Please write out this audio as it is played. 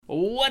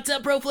What's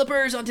up, Pro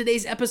Flippers? On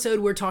today's episode,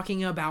 we're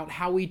talking about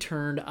how we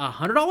turned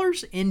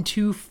 $100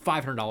 into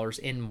 $500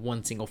 in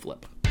one single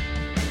flip.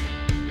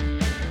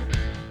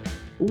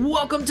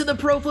 Welcome to the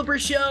Pro Flipper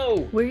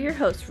Show! We're your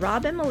hosts,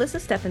 Rob and Melissa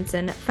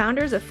Stephenson,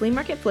 founders of Flea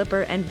Market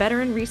Flipper and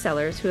veteran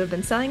resellers who have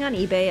been selling on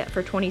eBay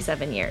for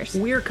 27 years.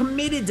 We're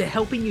committed to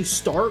helping you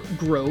start,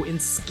 grow, and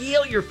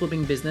scale your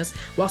flipping business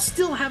while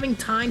still having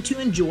time to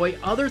enjoy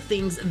other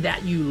things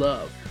that you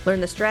love. Learn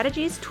the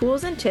strategies,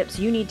 tools, and tips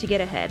you need to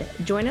get ahead.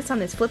 Join us on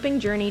this flipping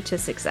journey to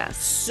success.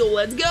 So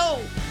let's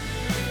go!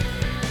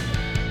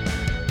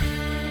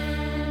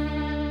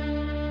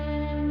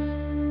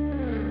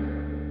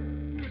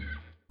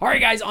 All right,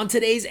 guys, on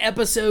today's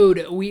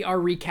episode, we are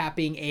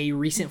recapping a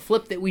recent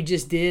flip that we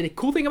just did.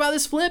 Cool thing about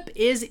this flip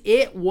is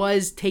it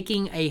was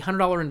taking a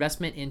 $100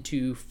 investment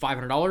into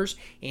 $500,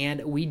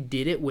 and we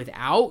did it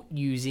without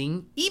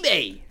using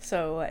eBay.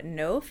 So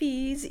no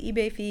fees,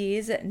 eBay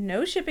fees,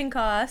 no shipping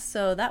costs.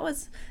 So that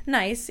was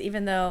nice,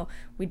 even though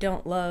we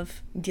don't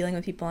love dealing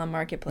with people on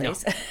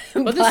Marketplace.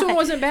 No. But this one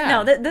wasn't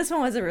bad. No, this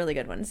one was a really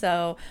good one.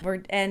 So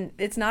and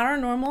it's not our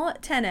normal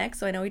 10x.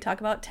 So I know we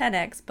talk about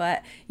 10x,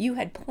 but you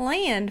had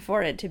planned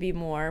for it to be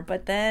more.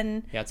 But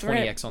then it's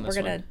 20x on this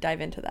one. We're gonna dive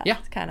into that. Yeah,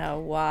 it's kind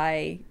of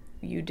why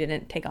you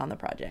didn't take on the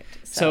project.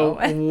 So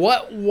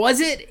what was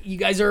it? You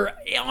guys are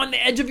on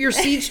the edge of your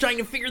seats trying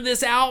to figure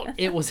this out.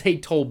 It was a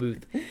toll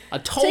booth. A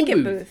toll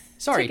booth.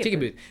 Sorry, ticket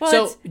booth.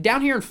 Well, so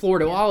down here in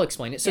Florida, well, I'll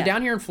explain it. So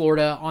down here in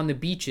Florida on the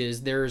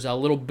beaches, there's a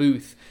little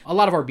booth. A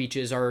lot of our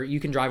beaches are, you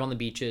can drive on the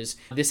beaches.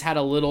 This had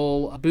a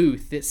little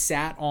booth that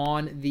sat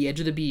on the edge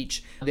of the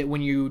beach that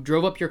when you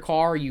drove up your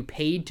car, you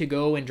paid to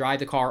go and drive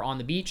the car on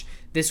the beach.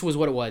 This was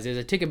what it was. It was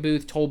a ticket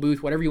booth, toll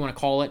booth, whatever you want to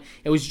call it.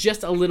 It was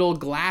just a little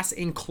glass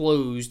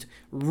enclosed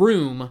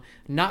room,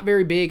 not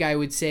very big. I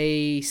would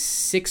say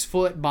 6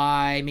 foot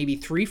by maybe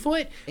 3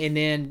 foot, and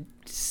then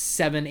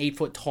 7-8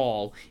 foot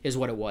tall is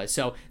what it was.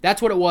 So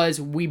that's what it was.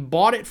 We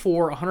bought it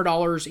for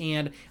 $100,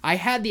 and I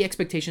had the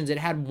expectations. It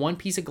had one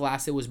piece of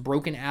glass that was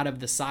broken out of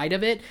the side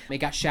of it. It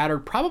got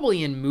shattered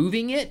probably in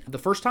moving it the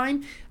first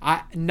time.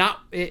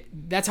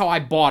 That's how I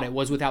bought it,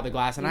 was without the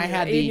glass. And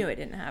you knew it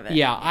didn't have it.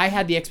 Yeah, I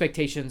had the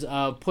expectations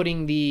of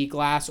putting the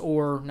glass,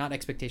 or not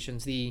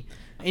expectations, the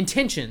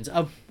intentions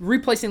of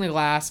replacing the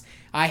glass.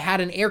 I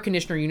had an air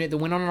conditioner unit that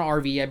went on an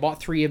RV. I bought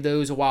 3 of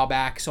those a while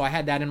back, so I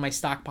had that in my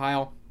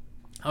stockpile.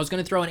 I was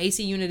going to throw an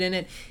AC unit in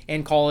it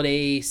and call it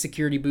a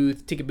security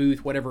booth, ticket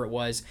booth, whatever it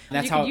was.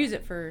 That's how you could use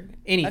it for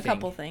anything. A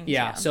couple things.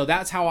 Yeah, so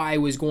that's how I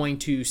was going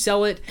to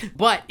sell it,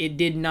 but it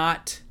did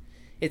not.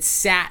 It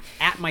sat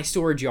at my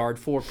storage yard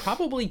for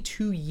probably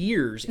 2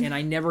 years, and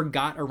I never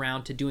got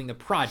around to doing the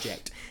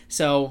project.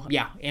 So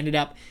yeah, ended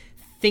up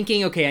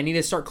thinking, okay, I need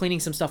to start cleaning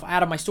some stuff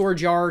out of my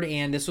storage yard,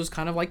 and this was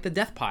kind of like the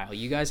death pile.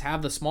 You guys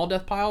have the small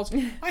death piles.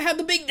 I have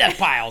the big death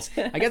piles.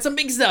 I got some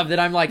big stuff that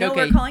I'm like,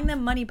 okay. We're calling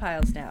them money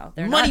piles now.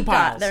 They're money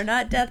piles. They're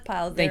not death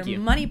piles. They're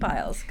money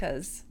piles,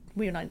 because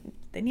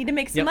they need to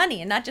make some money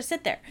and not just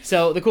sit there.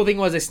 So the cool thing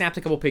was I snapped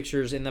a couple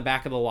pictures in the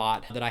back of the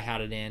lot that I had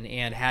it in,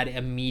 and had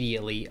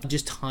immediately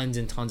just tons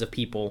and tons of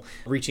people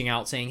reaching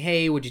out saying,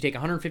 hey, would you take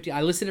 $150?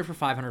 I listed it for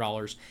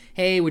 $500.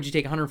 Hey, would you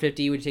take $150?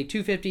 Would you take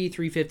 $250,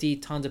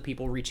 $350? Tons of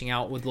people reaching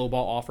out with lowball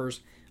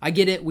offers. I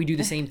get it. We do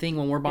the same thing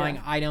when we're buying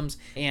items,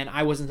 and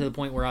I wasn't to the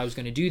point where I was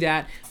going to do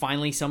that.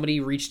 Finally, somebody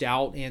reached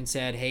out and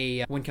said,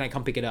 hey, when can I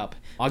come pick it up?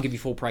 I'll give you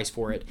full price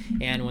for it.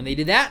 And when they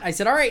did that, I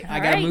said, all right,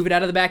 I got to move it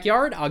out of the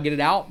backyard. I'll get it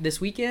out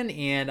this weekend.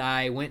 And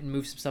I went and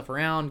moved some stuff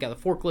around, got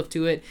the forklift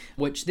to it,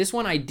 which this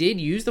one I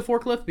did use the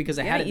forklift because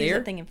I had it there. You haven't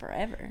used that thing in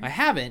forever. I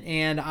haven't,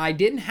 and I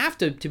didn't have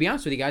to be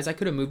honest with you guys. I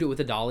could have moved it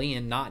with a dolly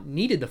and not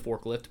needed the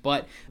forklift.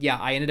 But yeah,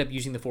 I ended up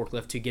using the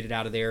forklift to get it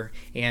out of there,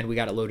 and we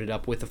got it loaded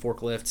up with the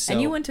forklift. So.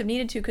 And you wouldn't have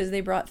needed to, because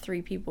they brought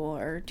 3 people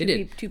or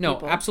two people.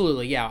 No,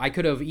 absolutely. Yeah, I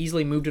could have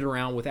easily moved it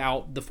around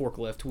without the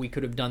forklift. We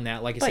could have done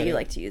that. Like I said, but you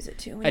like to use it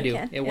too. I do.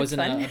 It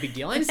wasn't a big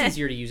deal. And it's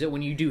easier to use it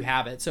when you do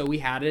have it. So we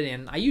had it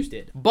and I used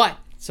it. But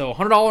so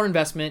 $100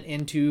 investment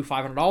into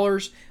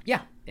 $500.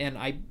 Yeah. And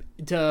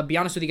to be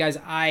honest with you guys,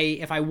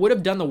 if I would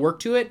have done the work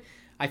to it,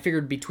 I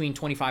figured between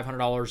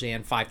 $2,500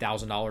 and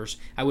 $5,000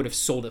 I would have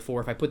sold it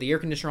for. If I put the air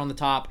conditioner on the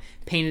top,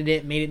 painted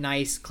it, made it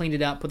nice, cleaned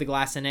it up, put the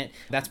glass in it,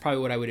 that's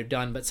probably what I would have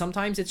done. But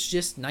sometimes it's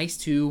just nice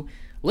to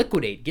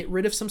liquidate, get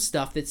rid of some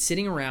stuff that's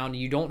sitting around.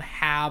 You don't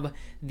have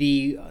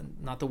the,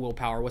 not the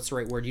willpower, what's the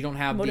right word? You don't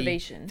have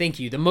motivation.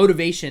 The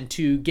motivation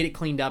to get it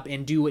cleaned up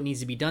and do what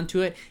needs to be done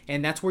to it.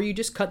 And that's where you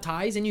just cut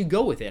ties and you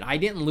go with it. I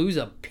didn't lose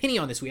a penny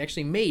on this. We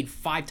actually made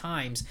 5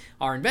 times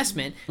our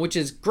investment, which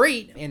is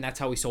great. And that's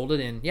how we sold it.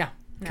 And yeah,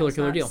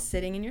 killer deal.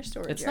 Sitting in your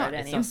storage yard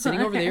anymore. It's not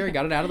sitting over there. I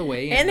got it out of the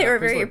way. And they were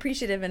very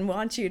appreciative and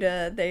want you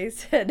to, they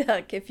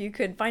said, if you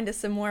could find us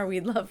some more,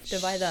 we'd love to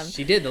buy them.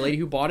 She did. The lady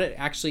who bought it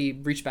actually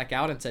reached back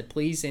out and said,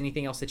 please,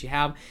 anything else that you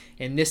have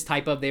in this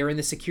type of, they're in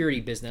the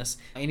security business,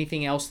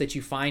 anything else that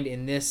you find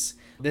in this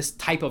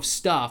type of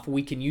stuff,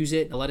 we can use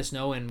it. Let us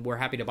know, and we're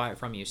happy to buy it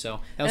from you. So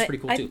that was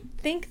pretty cool too.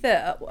 I think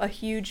that a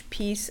huge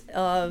piece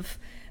of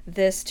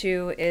this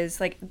too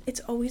is, like, it's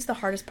always the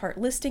hardest part.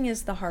 Listing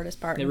is the hardest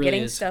part. It really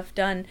getting is. stuff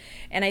done.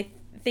 And I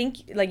think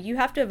like you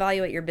have to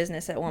evaluate your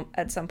business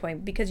at some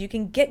point, because you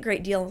can get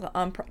great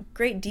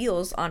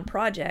deals on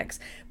projects,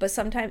 but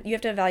sometimes you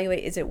have to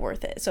evaluate, is it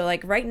worth it? So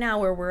like right now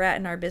where we're at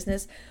in our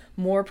business,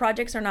 more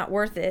projects are not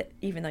worth it,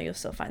 even though you'll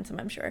still find some,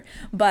 I'm sure.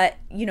 But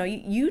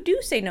you do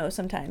say no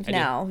sometimes.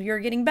 Now you're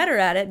getting better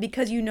at it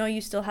because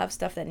you still have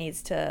stuff that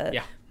needs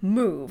to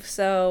move.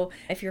 So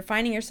if you're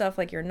finding yourself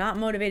like you're not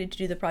motivated to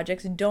do the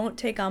projects, don't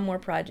take on more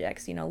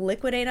projects.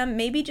 Liquidate them.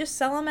 Maybe just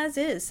sell them as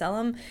is. Sell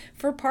them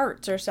for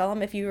parts, or sell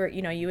them if you were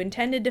you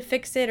intended to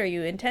fix it, or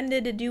you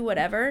intended to do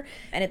whatever,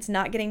 and it's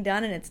not getting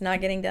done, and it's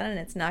not getting done, and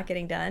it's not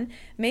getting done.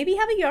 Maybe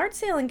have a yard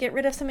sale and get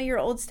rid of some of your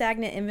old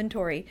stagnant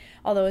inventory.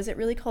 Although, is it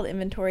really called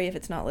inventory if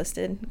it's not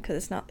listed? Because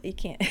it's not. You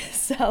can't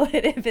sell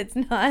it if it's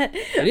not.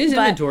 It is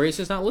inventory. It's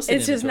just not listed.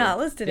 It's just not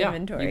listed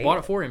inventory. You bought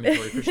it for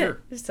inventory for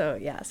sure.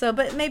 So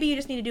but maybe you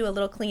just need to do a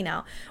little clean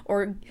out,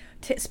 or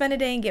spend a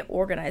day and get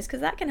organized, because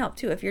that can help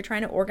too. If you're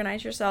trying to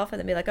organize yourself and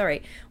then be like, all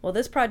right, well,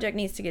 this project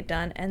needs to get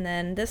done, and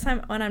then this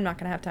time when I'm not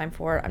going to have time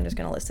for it, I'm just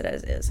going to list it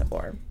as is.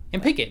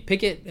 And pick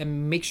it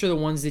and make sure the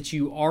ones that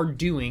you are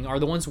doing are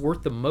the ones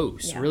worth the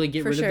most. Really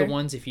get rid of the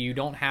ones if you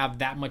don't have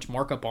that much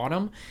markup on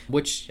them,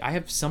 which I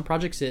have some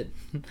projects that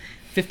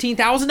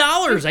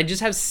 $15,000 I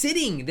just have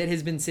sitting, that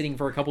has been sitting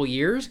for a couple of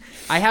years.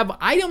 I have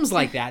items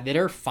like that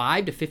are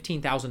 $5,000 to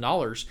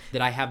 $15,000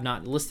 that I have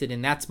not listed,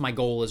 and that's my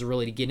goal, is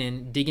really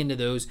to dig into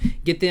those,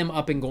 get them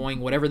up and going,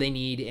 whatever they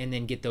need, and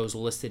then get those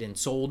listed and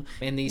sold.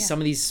 And some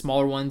of these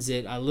smaller ones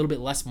that a little bit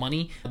less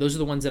money, those are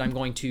the ones that I'm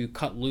going to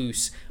cut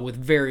loose with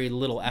very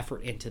little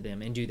effort into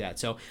them and do that.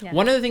 So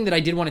one other thing that I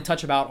did want to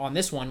touch about on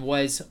this one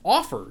was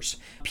offers.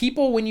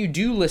 People, when you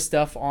do list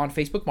stuff on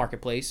Facebook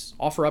Marketplace,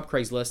 OfferUp,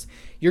 Craigslist,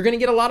 you're going to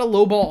get a lot of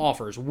lowball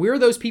offers. We're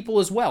those people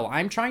as well.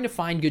 I'm trying to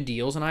find good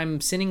deals, and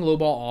I'm sending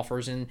lowball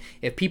offers, and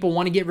if people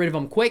want to get rid of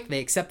them quick, they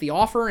accept the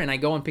offer, and I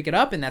go and pick it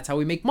up, and that's how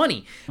we make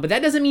money. But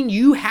that doesn't mean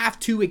you have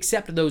to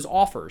accept those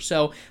offers.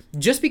 So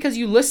just because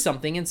you list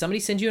something and somebody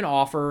sends you an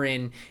offer,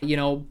 and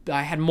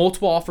I had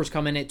multiple offers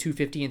come in at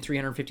 $250 and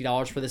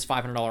 $350 for this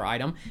 $500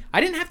 item,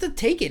 I didn't have to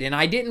take it, and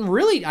I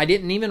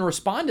didn't even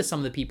respond to some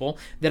of the people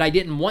that I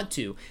didn't want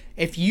to.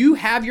 If you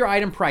have your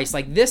item priced,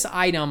 like this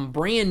item,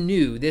 brand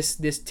new, this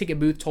ticket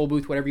booth, toll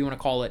booth, whatever you want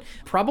to call it,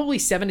 probably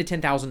 $7,000 to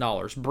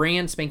 $10,000,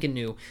 brand spanking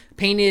new,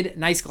 painted,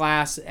 nice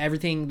glass,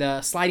 everything,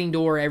 the sliding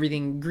door,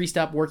 everything greased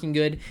up, working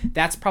good.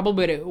 That's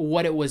probably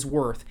what it was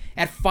worth.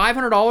 At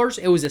 $500,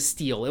 it was a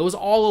steal. It was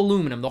all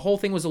aluminum. The whole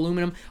thing was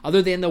aluminum,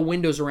 other than the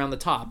windows around the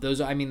top.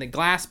 The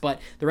glass,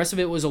 but the rest of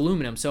it was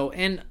aluminum. So,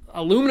 and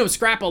aluminum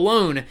scrap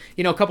alone,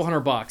 a couple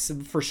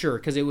 $100 for sure,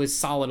 because it was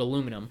solid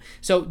aluminum.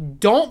 So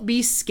don't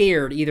be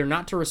scared either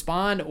not to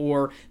respond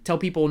or tell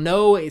people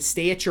no,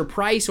 stay at your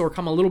price or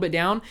come a little bit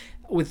down.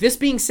 With this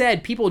being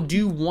said, people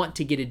do want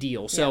to get a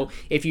deal. So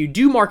if you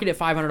do market at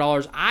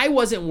 $500, I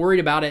wasn't worried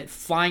about it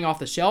flying off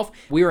the shelf.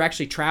 We were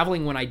actually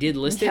traveling when I did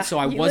list it, so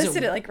I wasn't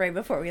listed it like right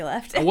before we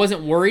left. I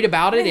wasn't worried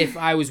about it. If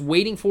I was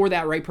waiting for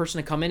that right person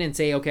to come in and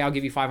say, okay, I'll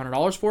give you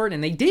 $500 for it,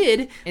 and they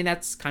did, and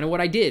that's kind of what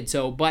I did.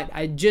 So, but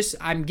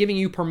I'm giving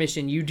you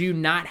permission. You do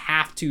not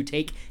have to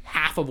take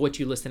half of what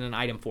you listed an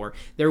item for.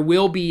 There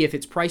will be, if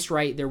it's priced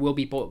right, there will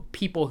be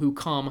people who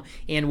come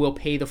and will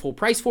pay the full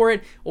price for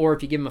it, or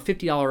if you give them a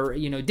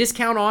 $50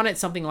 discount on it,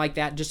 something like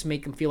that, just to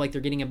make them feel like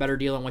they're getting a better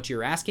deal on what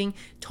you're asking.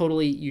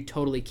 You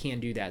totally can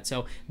do that.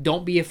 So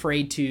don't be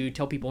afraid to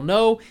tell people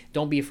no.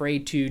 Don't be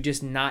afraid to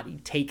just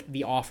not take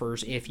the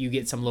offers if you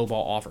get some lowball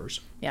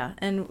offers. Yeah,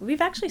 and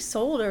we've actually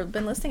sold or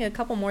been listing a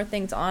couple more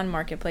things on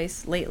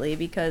Marketplace lately,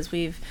 because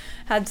we've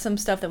had some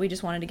stuff that we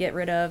just wanted to get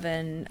rid of,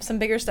 and some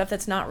bigger stuff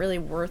that's not really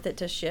worth it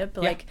to ship.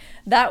 Like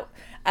that,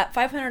 at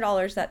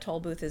 $500, that toll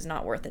booth is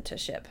not worth it to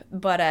ship,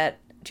 but at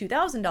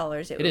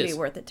 $2,000 it would be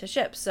worth it to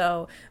ship.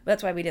 So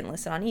that's why we didn't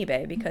list it on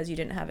eBay, because you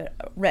didn't have it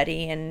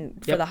ready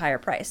and for the higher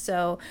price.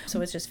 So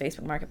it's just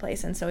Facebook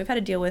Marketplace. And so we've had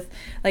to deal with,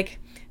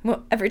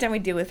 every time we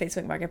deal with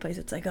Facebook Marketplace,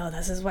 it's like, oh,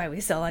 this is why we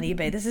sell on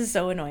eBay. This is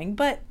so annoying.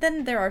 But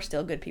then there are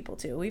still good people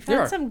too. We've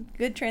had some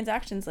good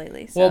transactions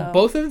lately. So. Well,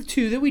 both of the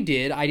two that we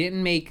did, I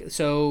didn't make.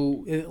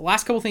 So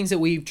last couple things that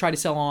we've tried to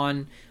sell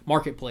on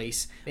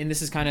Marketplace, and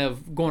this is kind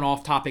of going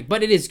off topic,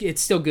 but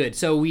it's still good.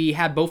 So we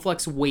had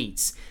Bowflex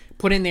weights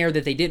put in there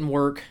that they didn't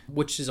work,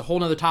 which is a whole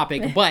nother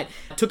topic, but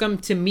took them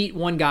to meet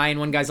one guy, and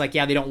one guy's like,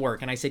 yeah, they don't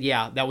work. And I said,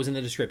 yeah, that was in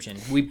the description.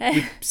 We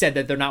said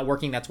that they're not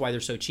working, that's why they're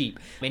so cheap.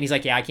 And he's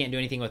like, yeah, I can't do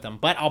anything with them,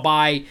 but I'll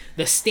buy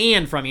the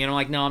stand from you. And I'm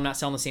like, no, I'm not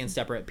selling the stand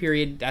separate,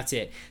 period. That's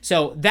it.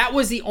 So that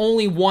was the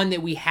only one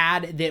that we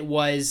had that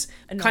was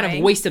annoying. Kind of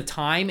a waste of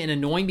time and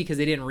annoying because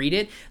they didn't read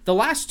it. The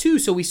last two,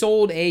 so we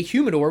sold a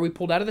humidor we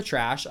pulled out of the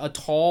trash, a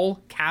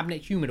tall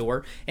cabinet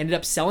humidor, ended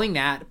up selling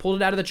that,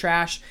 pulled it out of the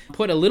trash,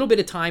 put a little bit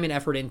of time and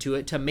effort into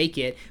it to make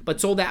it,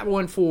 but sold that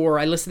one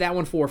I listed that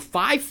one for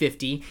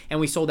 $550, and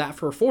we sold that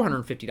for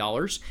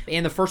 $450.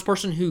 And the first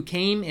person who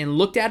came and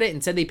looked at it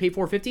and said they paid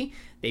 $450,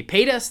 They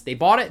paid us, they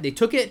bought it, they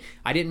took it.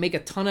 I didn't make a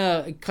ton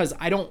of, because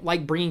I don't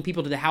like bringing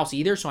people to the house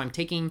either, so I'm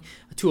taking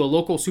to a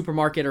local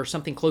supermarket or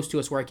something close to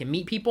us where I can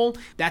meet people.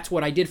 That's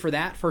what I did for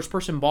that. First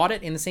person bought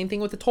it, and the same thing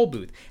with the toll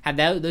booth. Had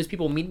those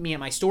people meet me at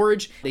my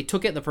storage. They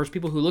took it, the first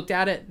people who looked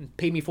at it, and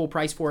paid me full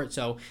price for it.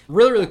 So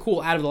really, really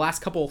cool. Out of the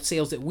last couple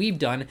sales that we've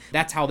done,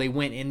 that's how they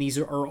went, and these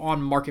are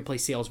on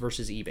marketplace sales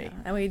versus eBay. Yeah,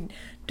 and we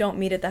don't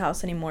meet at the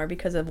house anymore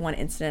because of one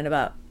incident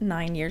about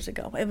 9 years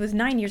ago. It was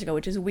 9 years ago,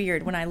 which is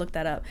weird when I looked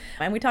that up.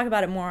 And we talk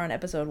about it more on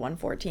episode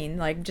 114,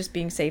 like just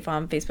being safe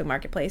on Facebook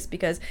Marketplace,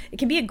 because it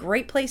can be a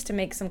great place to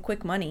make some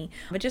quick money.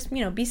 But just,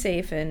 be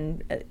safe,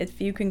 and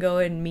if you can go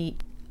and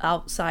meet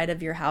outside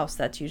of your house,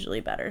 that's usually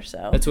better.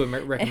 So that's what we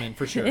recommend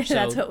for sure. So,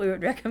 that's what we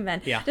would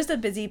recommend. Yeah. Just a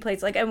busy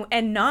place, like,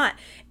 and not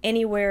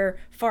anywhere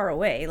far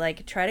away.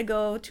 Like, try to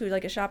go to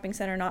like a shopping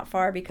center not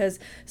far, because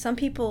some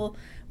people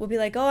will be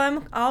like,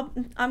 oh,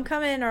 I'm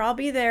coming, or I'll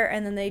be there,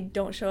 and then they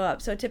don't show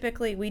up. So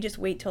typically we just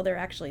wait till they're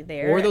actually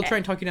there. Or they'll try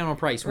and talk you down on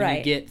price when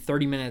you get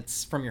 30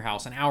 minutes from your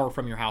house, an hour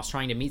from your house,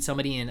 trying to meet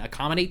somebody and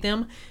accommodate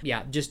them.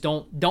 Yeah, just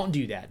don't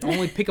do that.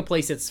 Only pick a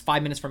place that's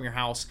 5 minutes from your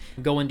house.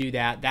 Go and do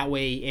that. That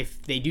way,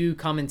 if they do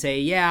come and say,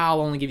 yeah,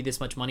 I'll only give you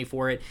this much money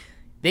for it,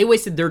 they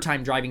wasted their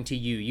time driving to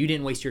you. You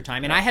didn't waste your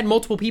time. And I had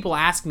multiple people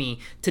ask me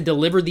to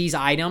deliver these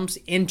items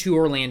into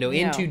Orlando,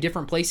 into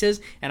different places.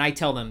 And I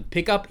tell them,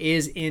 pickup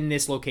is in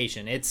this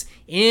location. It's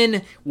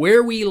in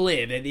where we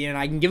live. And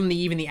I can give them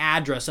even the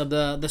address of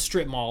the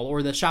strip mall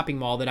or the shopping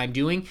mall that I'm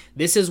doing.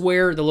 This is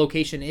where the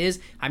location is.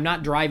 I'm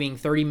not driving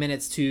 30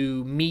 minutes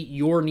to meet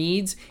your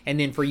needs and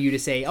then for you to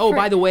say, oh,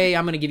 by the way,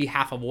 I'm going to give you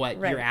half of what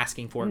you're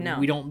asking for. No.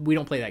 We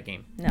don't play that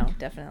game. No,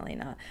 definitely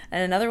not.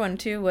 And another one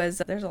too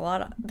was there's a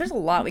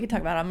lot we could talk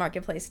about on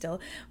Marketplace still,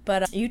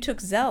 but you took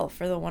Zelle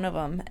for the one of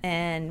them,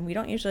 and we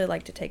don't usually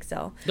like to take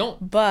Zelle.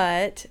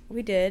 But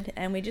we did,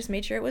 and we just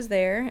made sure it was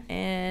there,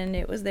 and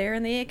it was there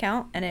in the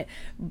account, and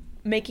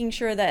making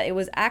sure that it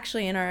was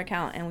actually in our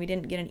account, and we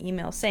didn't get an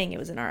email saying it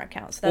was in our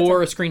account. So that's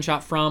or a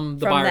screenshot from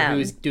the buyer who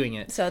is doing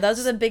it. So those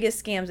are the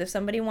biggest scams. If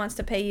somebody wants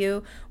to pay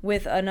you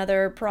with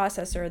another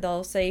processor,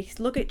 they'll say,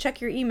 check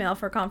your email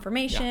for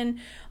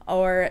confirmation,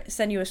 or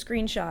send you a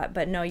screenshot.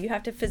 But no, you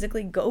have to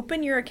physically go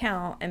open your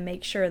account and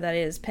make sure that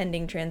it is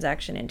pending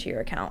transaction into your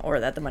account, or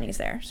that the money's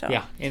there. So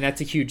yeah, and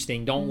that's a huge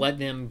thing. Don't let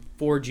them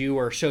forward you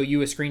or show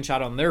you a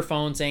screenshot on their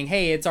phone saying,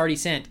 hey, it's already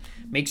sent.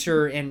 Make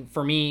sure, and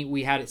for me,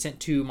 we had it sent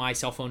to my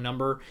cell phone number.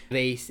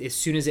 As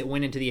soon as it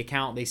went into the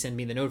account, they send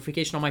me the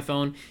notification on my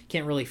phone.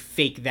 Can't really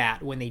fake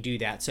that when they do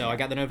that. So I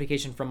got the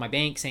notification from my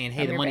bank saying,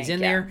 hey, the money's in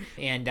there,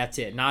 and that's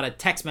it. Not a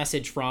text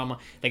message from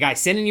the guy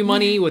sending you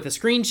money with a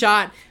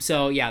screenshot.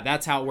 So yeah,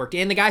 that's how it worked.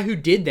 And the guy who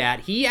did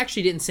that, he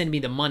actually didn't send me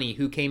the money,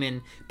 who came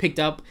in, picked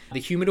up the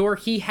humidor.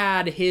 He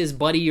had his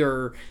buddy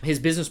or his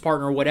business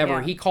partner or whatever.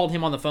 Yeah. He called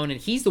him on the phone, and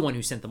he's the one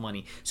who sent the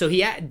money. So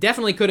he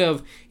definitely could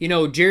have,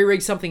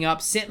 jerry-rigged something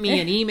up, sent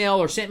me an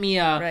email or sent me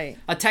a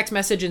text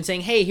message and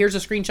saying, hey, here's a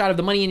screenshot of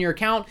the money in your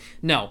account.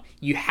 No,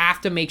 you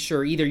have to make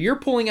sure either you're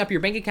pulling up your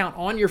bank account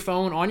on your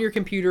phone, on your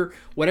computer,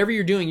 whatever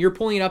you're doing, you're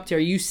pulling it up there.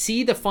 You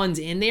see the funds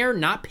in there,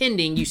 not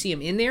pending, you see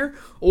them in there,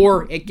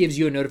 or it gives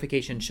you a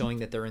notification showing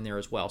that they're in there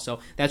as well. So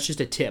that's just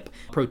a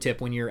pro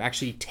tip when you're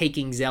actually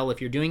taking Zelle.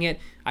 If you're doing it,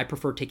 I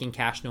prefer taking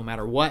cash no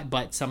matter what,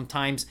 but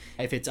sometimes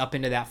if it's up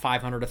into that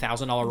 $500,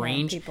 $1,000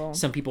 range,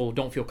 some people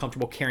don't feel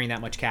comfortable carrying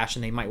that much cash,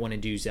 and they might want to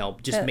do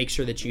Zelle. Just make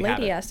sure that you have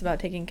it. Lady asked about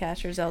taking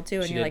cash or Zelle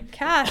too, and you're like,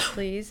 cash,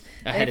 please.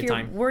 Ahead of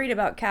time. If you're worried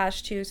about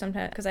cash too,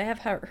 sometimes, because I have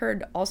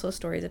heard also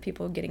stories of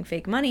people getting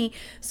fake money,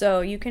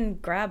 so you can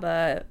grab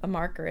a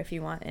marker if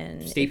you want.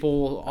 And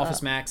Staple,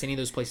 Office Max, any of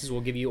those places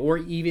will give you, or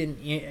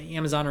even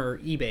Amazon or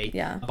eBay.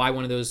 Yeah. Buy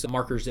one of those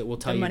markers that will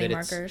tell you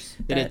that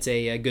it's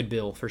a good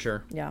bill for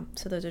sure. Yeah.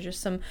 So those are just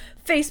some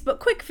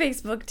quick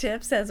Facebook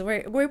tips, as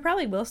we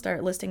probably will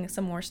start listing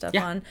some more stuff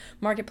on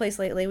Marketplace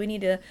lately. We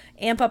need to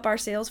amp up our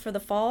sales for the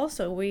fall,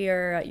 so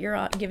you're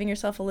giving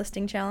yourself a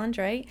listing challenge,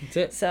 right? That's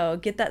it. So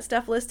get that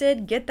stuff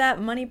listed, get that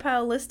money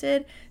pile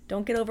listed.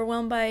 Don't get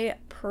overwhelmed by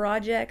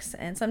projects,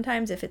 and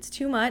sometimes if it's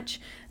too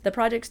much, the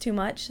project's too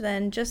much,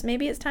 then just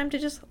maybe it's time to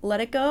just let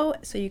it go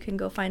so you can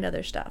go find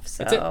other stuff.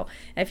 So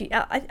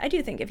I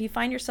do think if you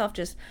find yourself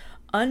just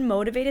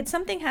unmotivated,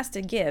 something has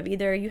to give.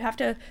 Either you have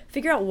to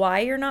figure out why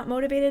you're not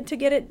motivated to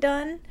get it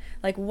done,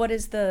 like what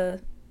is the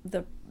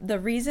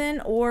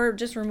reason, or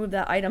just remove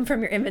that item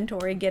from your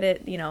inventory, get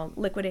it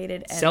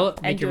liquidated, and sell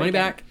it, make your money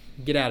back,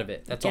 get out of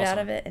it. That's awesome. Get out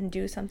of it and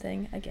do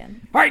something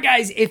again. All right,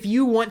 guys, if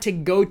you want to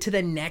go to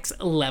the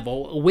next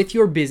level with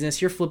your business,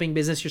 your flipping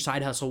business, your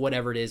side hustle,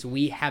 whatever it is,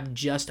 we have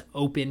just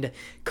opened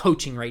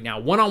coaching right now,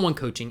 one-on-one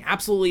coaching.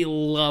 Absolutely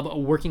love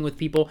working with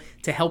people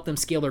to help them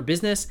scale their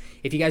business.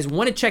 If you guys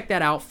want to check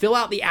that out, fill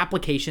out the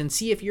application,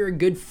 see if you're a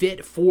good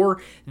fit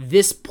for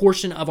this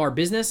portion of our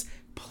business.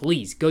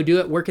 Please go do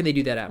it. Where can they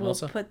do that at,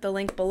 Melissa? We'll put the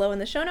link below in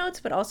the show notes,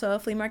 but also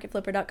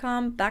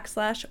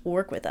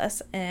fleamarketflipper.com/work with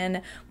us.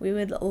 And we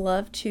would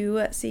love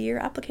to see your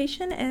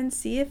application and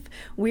see if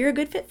we're a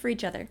good fit for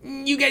each other.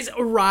 You guys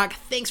rock.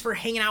 Thanks for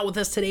hanging out with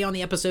us today on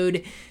the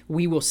episode.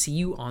 We will see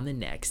you on the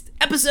next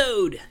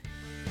episode.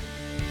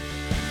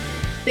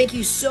 Thank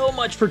you so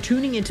much for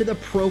tuning into the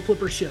Pro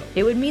Flipper Show.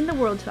 It would mean the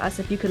world to us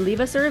if you could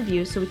leave us a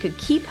review so we could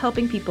keep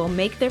helping people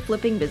make their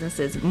flipping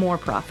businesses more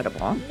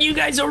profitable. You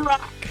guys are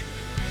rock!